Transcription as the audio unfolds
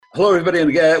Hello, everybody,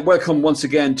 and welcome once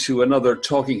again to another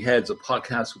Talking Heads, a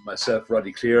podcast with myself,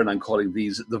 Roddie Cleere, and I'm calling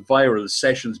these the viral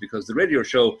sessions because the radio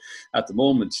show at the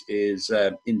moment is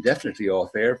indefinitely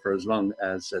off air for as long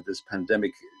as this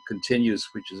pandemic continues,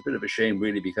 which is a bit of a shame,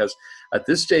 really, because at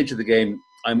this stage of the game,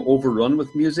 I'm overrun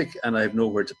with music and I have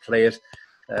nowhere to play it,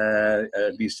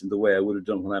 at least in the way I would have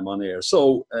done when I'm on air.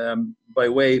 So, by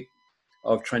way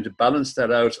of trying to balance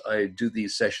that out, I do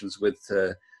these sessions with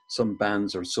some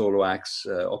bands or solo acts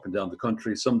up and down the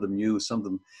country, some of them new, some of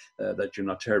them that you're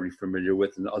not terribly familiar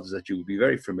with, and others that you will be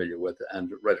very familiar with,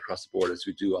 and right across the board as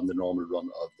we do on the normal run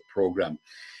of the program.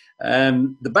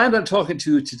 The band I'm talking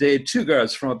to today, two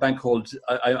girls from a band called,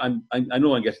 I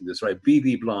know I'm getting this right,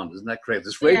 BBBlonde, isn't that correct?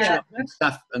 It's Rachel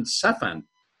and Safan.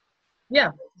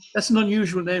 Yeah. That's an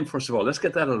unusual name, first of all. Let's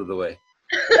get that out of the way.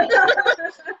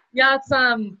 Yeah, it's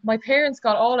my parents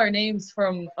got all our names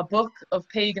from a book of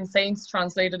pagan saints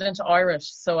translated into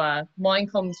Irish. So mine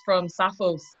comes from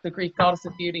Sappho, the Greek goddess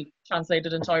of beauty,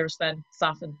 translated into Irish then,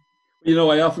 Sapphin. You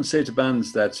know, I often say to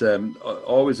bands that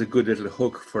always a good little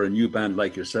hook for a new band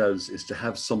like yourselves is to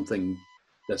have something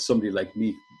that somebody like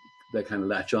me that kind of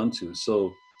latch onto.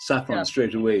 So Saffron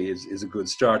straight away is a good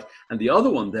start. And the other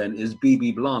one then is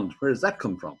BBBlonde. Where does that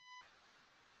come from?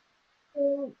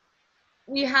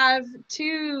 We have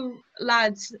two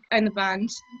lads in the band.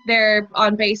 They're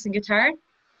on bass and guitar.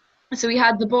 So we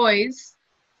had the boys,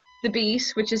 the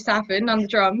beat, which is Saffin, on the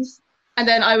drums, and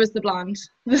then I was the blonde,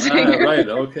 the singer. Right,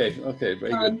 okay, very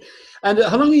good. And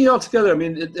how long are you all together? I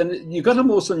mean, and you got a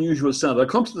most unusual sound. I'll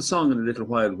come to the song in a little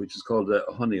while, which is called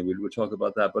Honey, and we'll talk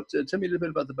about that. But tell me a little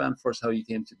bit about the band first, how you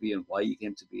came to be and why you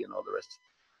came to be and all the rest.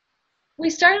 We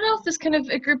started off as kind of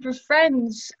a group of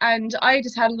friends, and I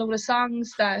just had a load of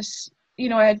songs that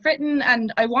I had written,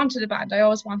 and I wanted a band. I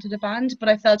always wanted a band, but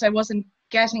I felt I wasn't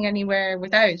getting anywhere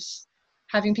without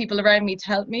having people around me to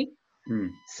help me.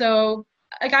 So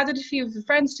I gathered a few of the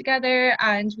friends together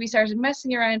and we started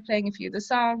messing around, playing a few of the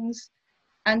songs,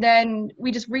 and then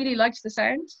we just really liked the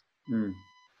sound. And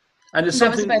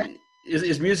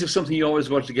is music something you always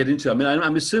wanted to get into? I mean,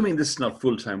 I'm assuming this is not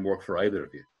full-time work for either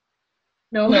of you.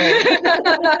 No.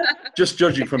 Just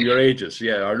judging from your ages,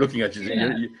 or looking at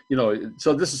you,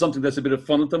 so this is something that's a bit of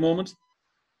fun at the moment?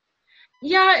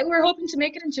 Yeah, we're hoping to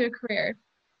make it into a career.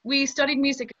 We studied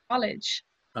music in college.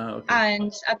 Okay.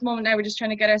 And at the moment now we're just trying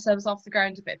to get ourselves off the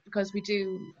ground a bit because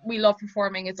we love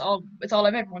performing. It's all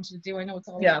I've ever wanted to do. I know it's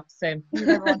all same. We've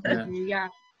ever wanted to do,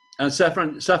 And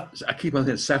Saffron, I keep on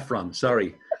saying saffron,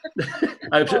 sorry.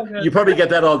 You probably get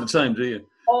that all the time, do you?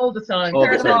 All the time.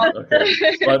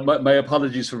 Okay. My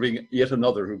apologies for being yet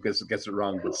another who gets it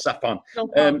wrong, but saffron. No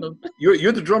problem.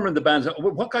 You're the drummer in the band.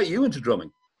 What got you into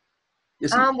drumming?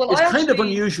 It's kind of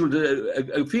unusual.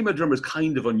 A female drummer is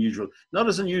kind of unusual. Not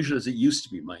as unusual as it used to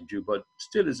be, mind you, but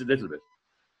still is a little bit.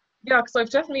 Yeah, because I've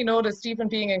definitely noticed, even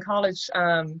being in college,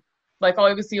 like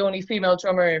I was the only female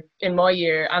drummer in my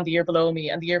year and the year below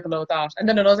me and the year below that. And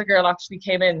then another girl actually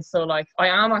came in. So like I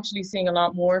am actually seeing a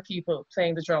lot more people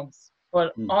playing the drums.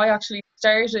 But I actually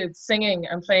started singing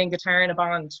and playing guitar in a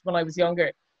band when I was younger,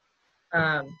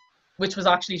 which was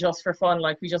actually just for fun.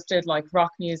 Like we just did like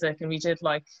rock music and we did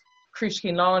like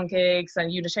Crushkeen lawn gigs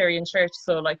and Unitarian church.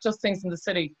 So like just things in the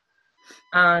city.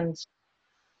 And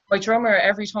my drummer,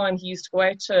 every time he used to go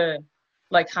out to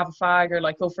like have a fag or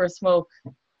like go for a smoke,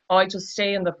 I just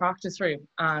stay in the practice room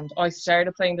and I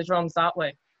started playing the drums that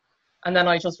way. And then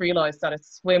I just realised that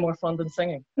it's way more fun than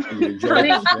singing.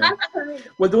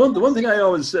 Well, the one thing I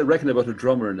always reckon about a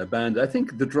drummer in a band, I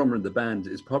think the drummer in the band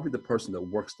is probably the person that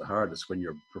works the hardest when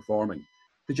you're performing,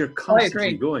 because you're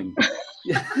constantly going. But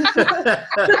you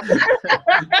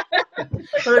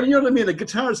know what I mean? The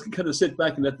guitarist can kind of sit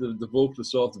back and let the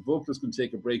vocalist off. The vocalist can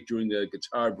take a break during the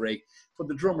guitar break, but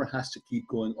the drummer has to keep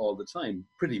going all the time,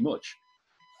 pretty much.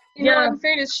 In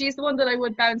fairness, she's the one that I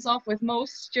would bounce off with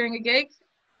most during a gig.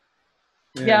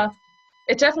 Yeah,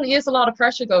 it definitely is a lot of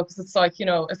pressure though, because it's like,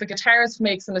 if a guitarist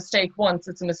makes a mistake once,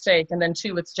 it's a mistake, and then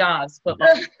two, it's jazz. But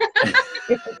like,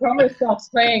 if the drummer stops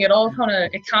playing,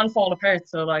 it can fall apart.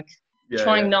 So like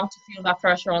trying not to feel that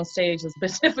pressure on stage is a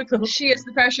bit difficult. She has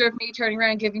the pressure of me turning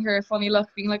around, giving her a funny look,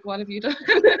 being like, "What have you done?"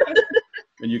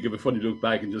 And you give a funny look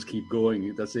back and just keep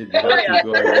going. That's it. You gotta keep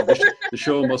going. The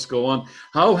show must go on.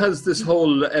 How has this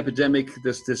whole epidemic,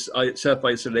 this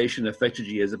self-isolation affected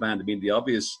you as a band? I mean, the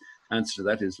obvious answer to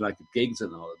that is like the gigs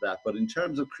and all of that. But in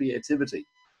terms of creativity,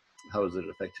 how has it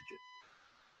affected you?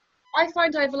 I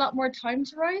find I have a lot more time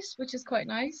to write, which is quite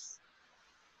nice.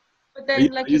 But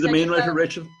then, are you the main writer,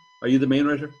 Rachel? Are you the main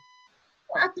writer?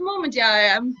 At the moment, I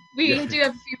am. We do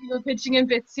have a few people pitching in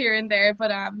bits here and there, but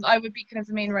I would be kind of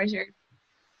the main writer.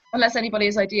 Unless anybody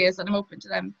has ideas, and I'm open to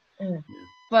them.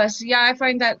 But yeah, I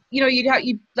find that, you know, you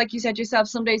like you said yourself,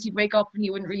 some days you'd wake up and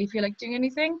you wouldn't really feel like doing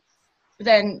anything. But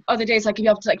then other days, like, you'd be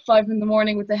up to like 5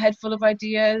 a.m. with a head full of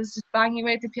ideas, just banging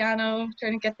away at the piano,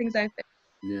 trying to get things out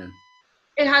there. Yeah.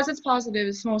 It has its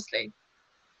positives mostly.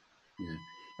 Yeah.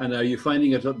 And are you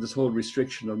finding it, this whole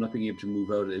restriction of not being able to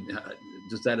move out,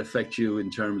 does that affect you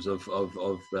in terms of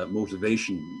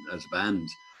motivation as a band?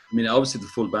 I mean, obviously the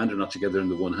full band are not together in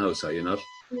the one house, are you not?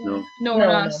 Yeah. No? No, we're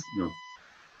not. No.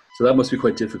 So that must be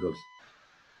quite difficult.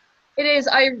 It is.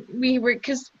 We were,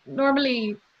 because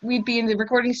normally we'd be in the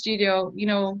recording studio, you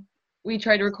know, we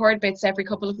try to record bits every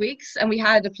couple of weeks, and we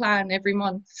had a plan every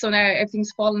month. So now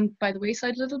everything's fallen by the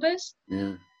wayside a little bit.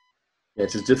 Yeah. Yeah,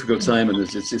 it's a difficult time, and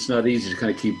it's not easy to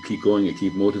kind of keep going and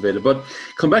keep motivated. But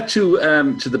come back to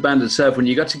the band itself. When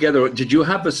you got together, did you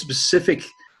have a specific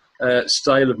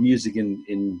style of music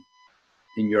in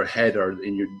your head, or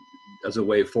as a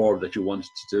way forward that you wanted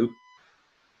to do?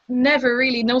 Never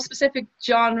really, no specific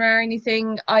genre or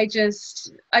anything. I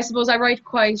suppose I write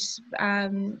quite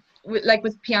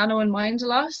with piano in mind a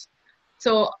lot.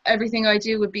 So everything I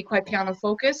do would be quite piano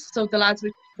focused. So the lads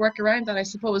would work around that. I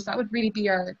suppose that would really be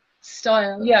our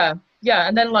style. Yeah.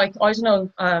 And then, like, I don't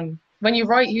know, when you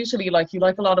write, usually like you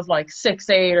like a lot of like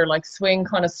 6/8 or like swing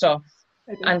kind of stuff,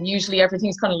 and usually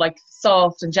everything's kind of like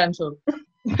soft and gentle.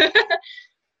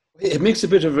 It makes a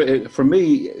bit of for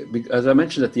me, as I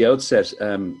mentioned at the outset,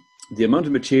 the amount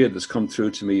of material that's come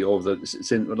through to me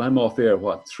when I'm off air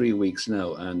 3 weeks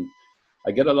now, and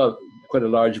I get quite a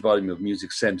large volume of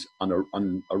music sent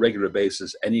on a regular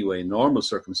basis anyway in normal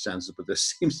circumstances, but there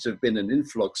seems to have been an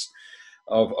influx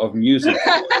of music.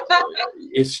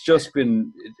 It's just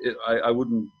been,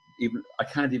 I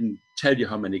can't even tell you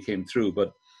how many came through,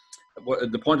 but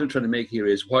the point I'm trying to make here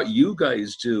is what you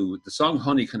guys do. The song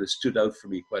Honey kind of stood out for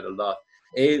me quite a lot.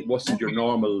 It wasn't your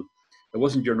normal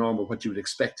what you would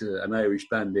expect an Irish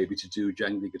band maybe to do,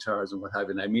 jangly guitars and what have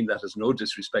you. And I mean that as no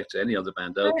disrespect to any other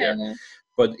band out there.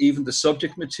 But even the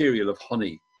subject material of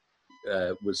Honey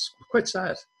was quite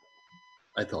sad,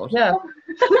 I thought. Yeah.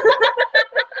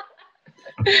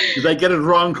 Did I get it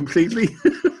wrong completely?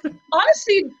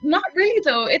 Honestly, not really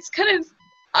though. It's kind of,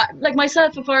 like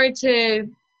myself, if I were to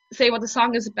say what the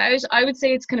song is about, I would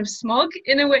say it's kind of smug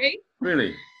in a way.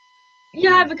 Really?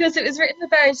 Yeah, because it was written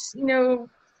about, you know,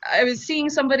 I was seeing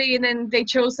somebody and then they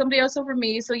chose somebody else over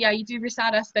me. So yeah, you do your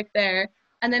sad aspect there.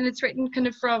 And then it's written kind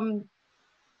of from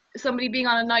somebody being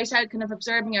on a night out, kind of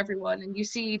observing everyone, and you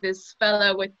see this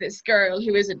fella with this girl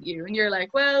who isn't you, and you're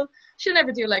like, well, she'll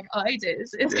never do like I did.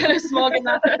 It's kind of smug in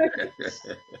that.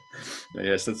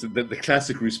 Yes, that's the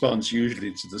classic response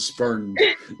usually to the spurned.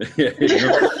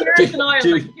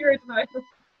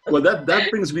 Well, that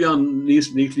brings me on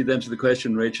neatly then to the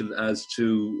question, Rachel, as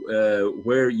to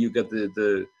where you get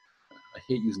the I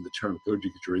hate using the term, where do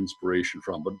you get your inspiration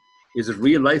from, but is it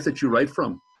real life that you write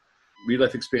from? Real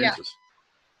life experiences? Yeah.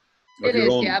 It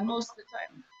is, yeah, most of the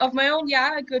time. Of my own,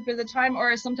 yeah, a good bit of the time,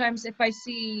 or sometimes if I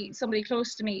see somebody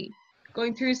close to me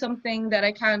going through something that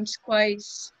I can't quite,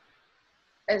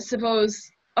 I suppose,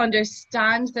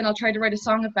 understand, then I'll try to write a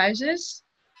song about it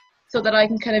so that I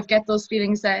can kind of get those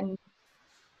feelings then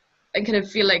and kind of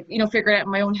feel like, you know, figure it out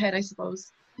in my own head, I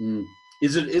suppose. Mm.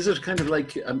 Is it kind of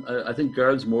like, I think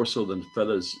girls more so than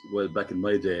fellas, well, back in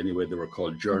my day anyway, they were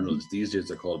called journals. These days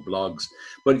they're called blogs.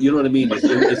 But you know what I mean?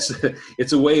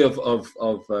 It's a way of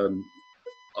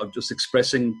just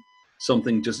expressing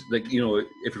something, just like, you know,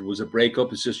 if it was a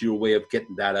breakup, it's just your way of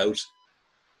getting that out.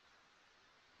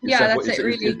 That's it,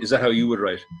 really. Is that how you would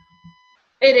write?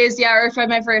 It is, yeah. Or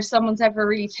if someone's ever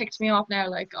really ticked me off now,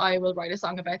 like, I will write a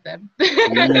song about them.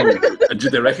 And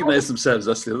do they recognize themselves?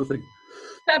 That's the other thing.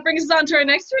 That brings us on to our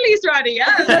next release, Roddie,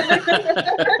 yeah.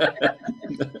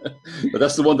 But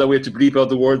that's the one that we have to bleep out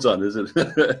the words on, is it?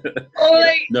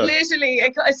 No. Literally,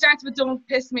 it starts with "Don't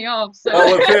piss me off." So.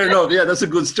 Oh, well, fair enough. Yeah, that's a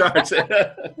good start.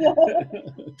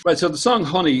 Right, so the song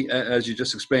 "Honey," as you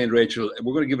just explained, Rachel,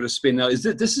 we're going to give it a spin now.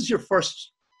 This is your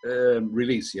first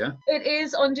release, yeah? It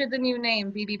is under the new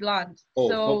name BBBlonde. Oh,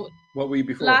 so what were you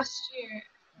before? Last year,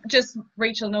 just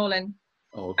Rachel Nolan.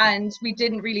 Oh, okay. And we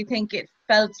didn't really think it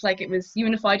felt like it was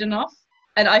unified enough,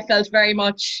 and I felt very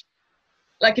much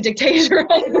like a dictator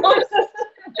almost.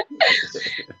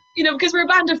 You know, because we're a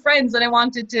band of friends and I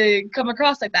wanted to come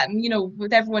across like that, and you know,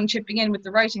 with everyone chipping in with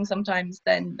the writing sometimes,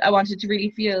 then I wanted to really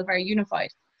feel very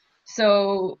unified.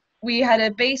 So we had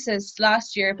a bassist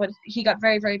last year, but he got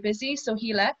very, very busy, so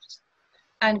he left,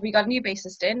 and we got a new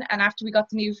bassist in, and after we got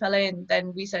the new fella in,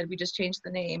 then we said we just changed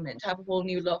the name and have a whole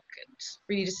new look and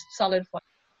really just solidify.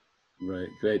 Right,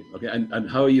 great. Okay, and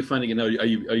how are you finding it now? Are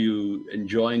you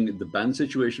enjoying the band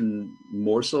situation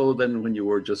more so than when you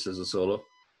were just as a solo?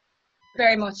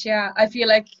 Very much, yeah. I feel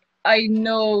like I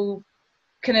know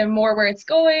kind of more where it's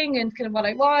going and kind of what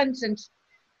I want, and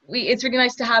it's really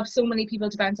nice to have so many people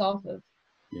to bounce off of.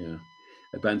 Yeah.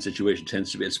 A band situation tends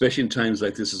to be, especially in times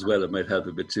like this as well, it might help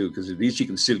a bit too, because at least you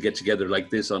can still get together like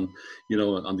this on,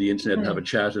 on the internet and have a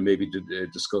chat and maybe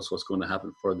discuss what's going to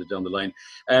happen further down the line.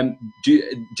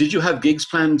 Did you have gigs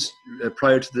planned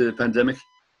prior to the pandemic?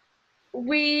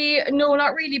 No,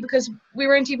 not really, because we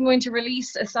weren't even going to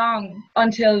release a song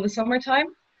until the summertime.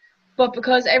 But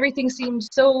because everything seemed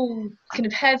so kind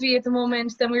of heavy at the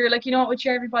moment, then we were like, you know what, we'll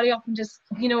cheer everybody up and just,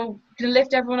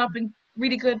 lift everyone up and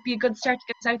really be a good start to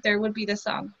get us out there would be this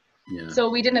song. Yeah. So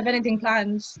we didn't have anything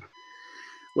planned.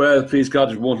 Well, please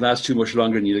God, it won't last too much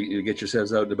longer and you'll get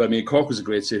yourselves out. But I mean, Cork was a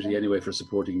great city anyway for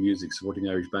supporting music, supporting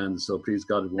Irish bands. So please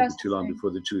God, it won't be too long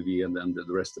before the two of you and the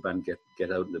rest of the band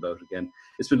get out and about again.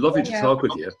 It's been lovely to talk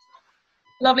with you.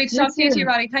 Lovely to talk to you too,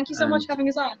 Roddie. Thank you so much for having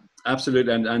us on.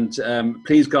 Absolutely. And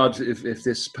please God, if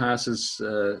this passes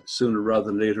sooner rather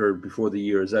than later before the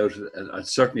year is out,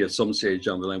 certainly at some stage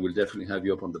down the line, we'll definitely have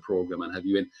you up on the programme and have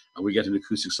you in, and we'll get an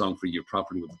acoustic song for you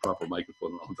properly with the proper microphone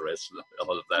and all the rest of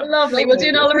all of that. Lovely. We'll do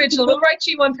an all original. We'll write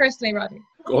you one personally, Roddie.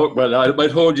 Oh, well, I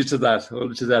might hold you to that.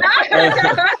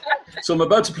 So I'm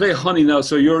about to play Honey now.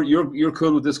 So you're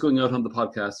cool with this going out on the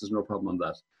podcast. There's no problem on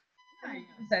that.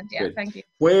 100%, yeah, good. Thank you.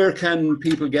 Where can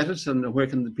people get it and where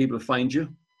can the people find you?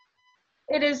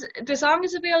 The song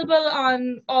is available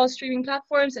on all streaming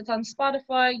platforms. It's on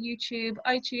Spotify, YouTube,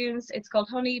 iTunes. It's called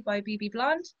Honey by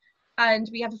BBBlonde. And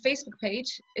we have a Facebook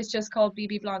page. It's just called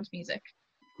BBBlonde Music.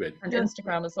 Great. And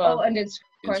Instagram as well. Oh, and Instagram,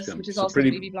 of course, which is also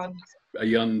BBBlonde Music. Are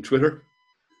you on Twitter?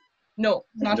 No,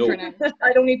 not for now.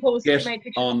 I only post Get my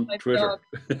pictures on Twitter.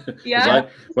 Yeah.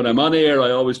 When I'm on air,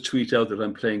 I always tweet out that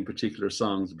I'm playing particular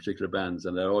songs, particular bands,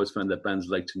 and I always find that bands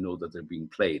like to know that they're being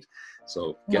played.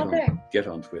 So get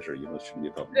on Twitter. It shouldn't be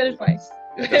a problem. Good advice.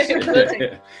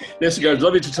 Listen, guys,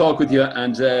 lovely to talk with you,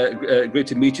 and great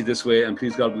to meet you this way. And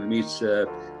please God, we'll meet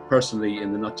personally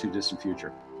in the not too distant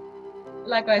future.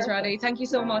 Likewise, Roddie. Thank you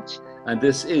so much. And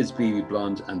this is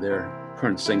BBBlonde and their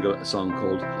current single, a song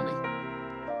called Honey.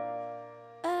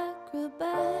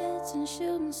 And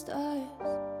shooting stars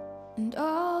and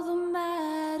all the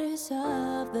matters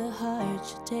of the heart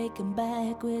should take 'em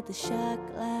back with the shot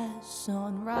glass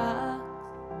on rocks.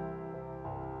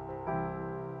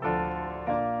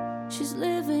 She's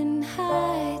living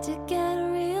high to get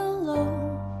real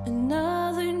low.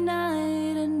 Another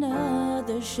night,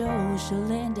 another show.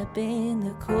 She'll end up in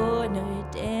the corner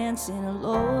dancing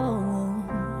alone,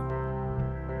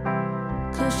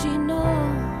 'cause she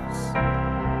knows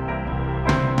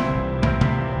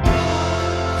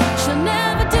she'll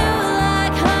never do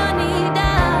like Honey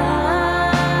done.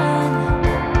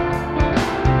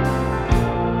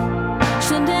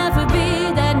 She'll never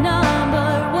be that number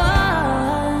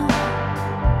one.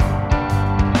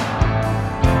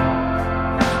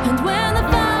 And when the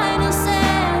final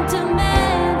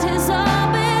sentiment is all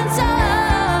been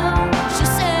told,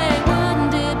 she'll say,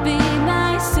 wouldn't it be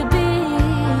nice to be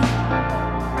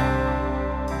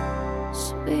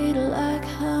sweet like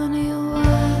honey was?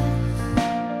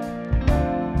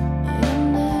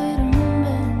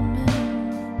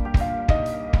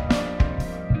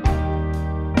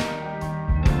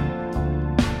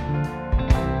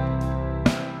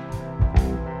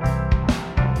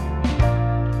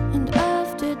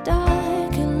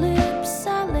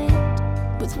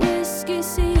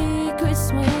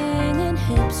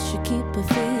 Keep her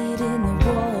feet in the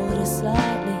water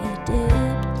slightly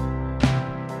dipped.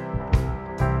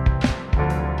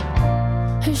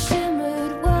 Her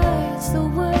shimmered words, the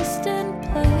worst in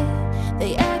play,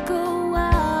 they echo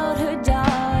out her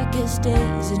darkest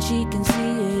days, and she can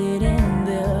see it in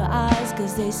their eyes,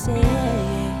 'cause they say,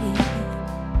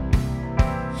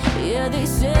 yeah, they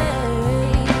say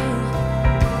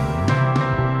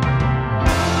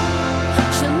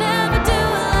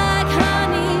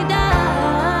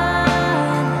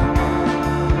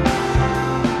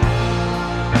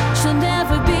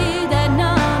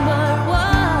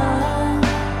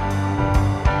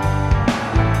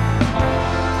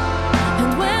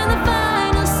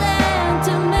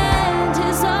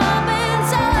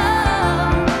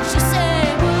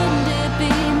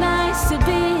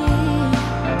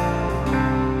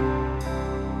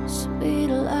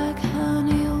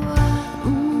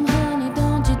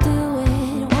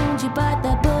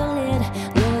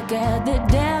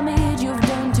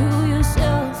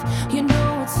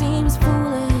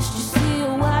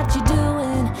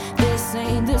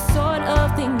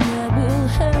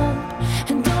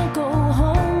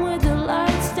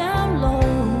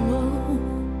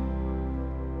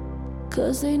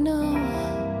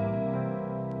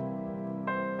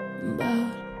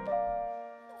about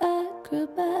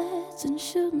acrobats and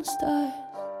shooting stars.